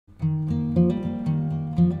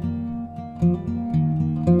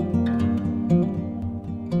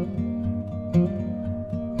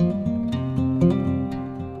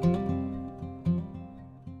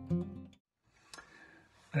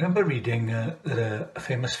reading that a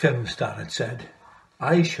famous film star had said,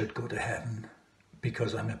 I should go to heaven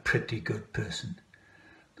because I'm a pretty good person.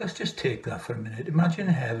 Let's just take that for a minute. Imagine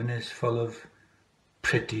heaven is full of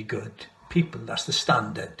pretty good people. That's the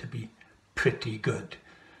standard, to be pretty good.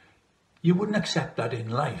 You wouldn't accept that in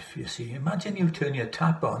life, you see. Imagine you turn your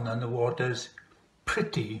tap on and the water's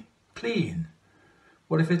pretty clean.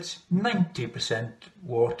 What if it's 90%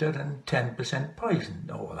 water and 10% poison?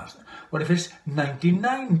 What if it's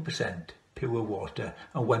 99% pure water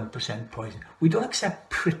and 1% poison? We don't accept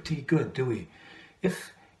pretty good, do we?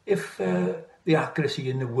 If the accuracy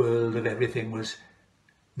in the world of everything was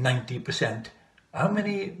 90%, how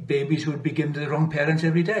many babies would be given to the wrong parents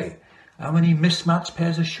every day? How many mismatched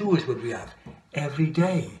pairs of shoes would we have every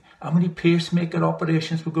day? How many pacemaker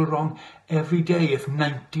operations would go wrong every day if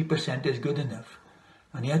 90% is good enough?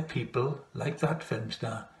 And yet people, like that film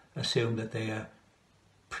star, assume that they are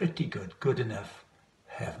pretty good, good enough.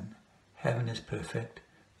 Heaven is perfect.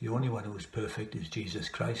 The only one who is perfect is Jesus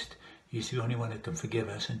Christ. He's the only one who can forgive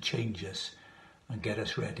us and change us and get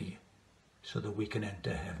us ready so that we can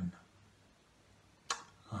enter heaven.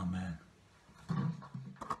 Amen.